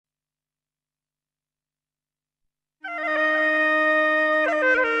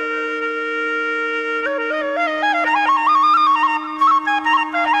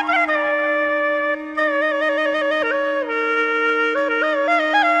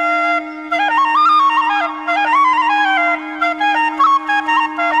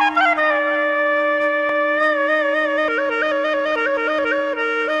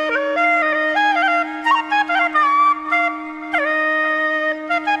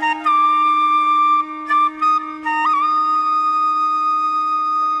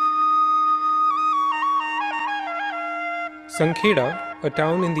Sankheda, a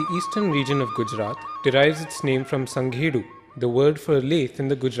town in the eastern region of Gujarat, derives its name from Sangedu, the word for a lathe in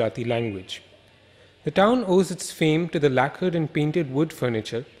the Gujarati language. The town owes its fame to the lacquered and painted wood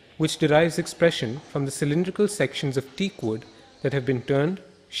furniture, which derives expression from the cylindrical sections of teak wood that have been turned,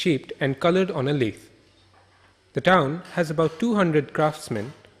 shaped and colored on a lathe. The town has about 200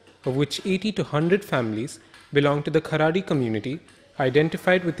 craftsmen, of which 80 to 100 families belong to the Kharadi community,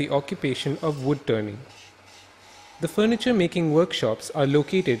 identified with the occupation of wood turning. The furniture making workshops are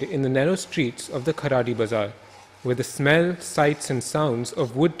located in the narrow streets of the Kharadi Bazaar, where the smell, sights and sounds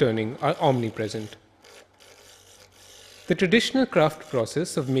of wood turning are omnipresent. The traditional craft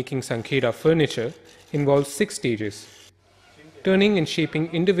process of making Sankheda furniture involves 6 stages: turning and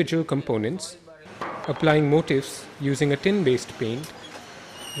shaping individual components, applying motifs using a tin-based paint,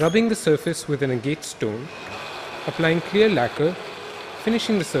 rubbing the surface with an agate stone, applying clear lacquer,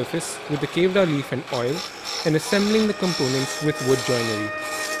 finishing the surface with the kevda leaf and oil, and assembling the components with wood joinery.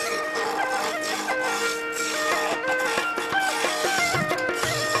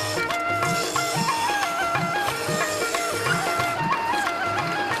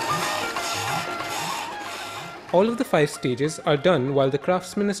 All of the 5 stages are done while the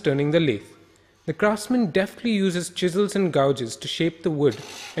craftsman is turning the lathe. The craftsman deftly uses chisels and gouges to shape the wood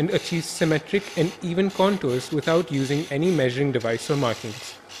and achieves symmetric and even contours without using any measuring device or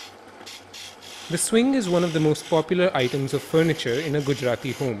markings. The swing is one of the most popular items of furniture in a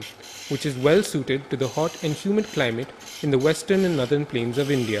Gujarati home, which is well suited to the hot and humid climate in the western and northern plains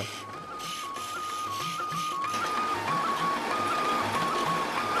of India.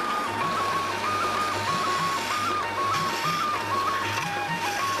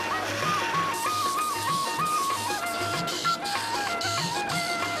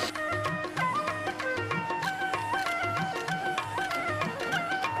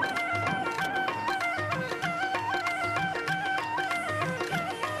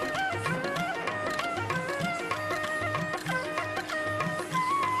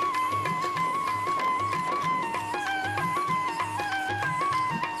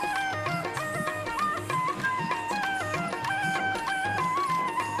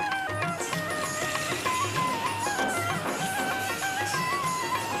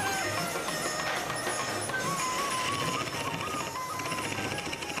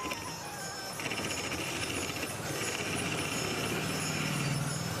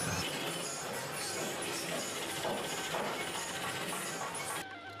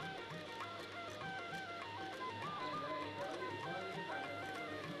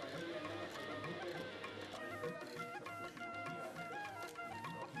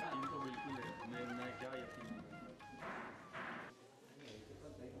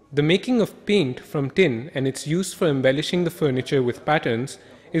 The making of paint from tin and its use for embellishing the furniture with patterns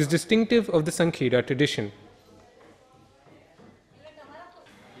is distinctive of the Sankheda tradition.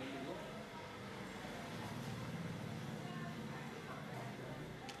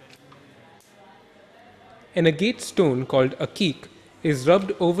 An agate stone called a keek is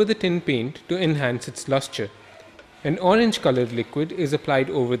rubbed over the tin paint to enhance its luster. An orange-colored liquid is applied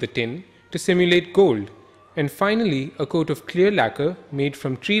over the tin to simulate gold. And finally, a coat of clear lacquer made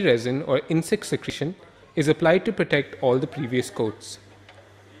from tree resin or insect secretion is applied to protect all the previous coats.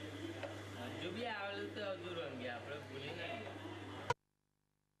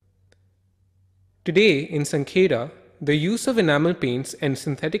 Today in Sankheda, the use of enamel paints and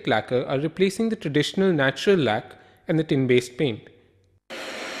synthetic lacquer are replacing the traditional natural lac and the tin-based paint.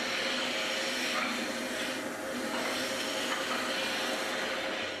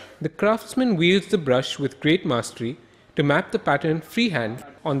 The craftsman wields the brush with great mastery to map the pattern freehand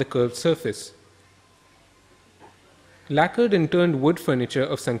on the curved surface. Lacquered and turned wood furniture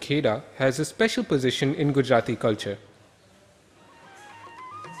of Sankheda has a special position in Gujarati culture.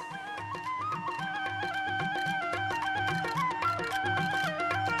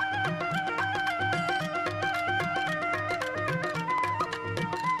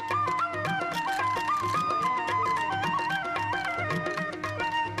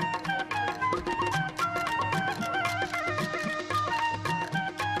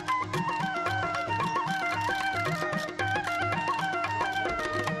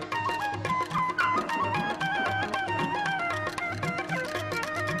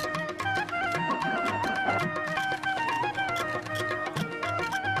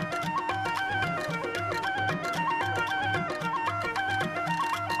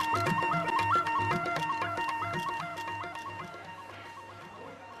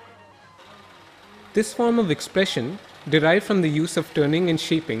 This form of expression, derived from the use of turning and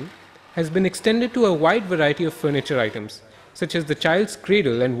shaping, has been extended to a wide variety of furniture items, such as the child's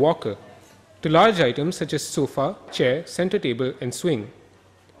cradle and walker. to large items such as sofa, chair, center table, and swing.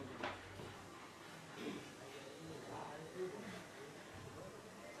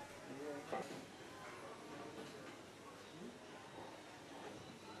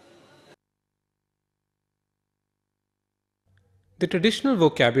 The traditional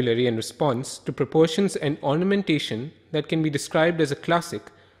vocabulary and response to proportions and ornamentation that can be described as a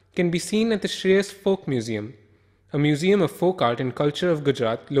classic can be seen at the Shreyas Folk Museum, a museum of folk art and culture of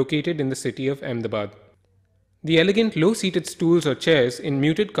Gujarat located in the city of Ahmedabad. The elegant low-seated stools or chairs in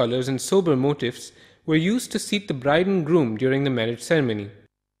muted colors and sober motifs were used to seat the bride and groom during the marriage ceremony.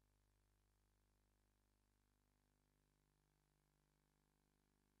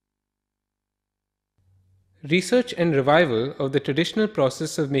 Research and revival of the traditional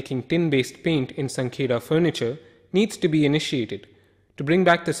process of making tin-based paint in Sankheda furniture needs to be initiated to bring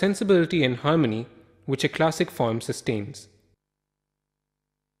back the sensibility and harmony which a classic form sustains.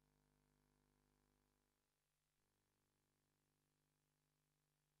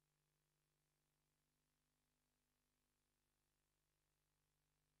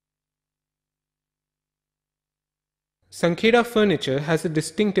 Sankheda furniture has a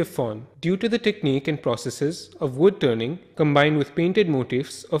distinctive form due to the technique and processes of wood turning combined with painted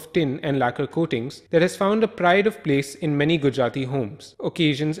motifs of tin and lacquer coatings that has found a pride of place in many Gujarati homes,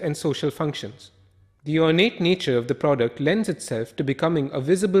 occasions and social functions. The ornate nature of the product lends itself to becoming a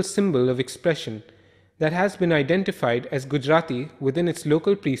visible symbol of expression that has been identified as Gujarati within its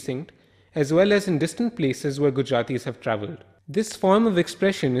local precinct as well as in distant places where Gujaratis have travelled. This form of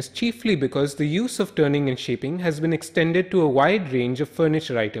expression is chiefly because the use of turning and shaping has been extended to a wide range of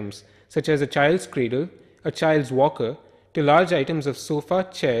furniture items, such as a child's cradle, a child's walker, to large items of sofa,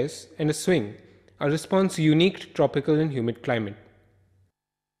 chairs, and a swing, a response unique to tropical and humid climate.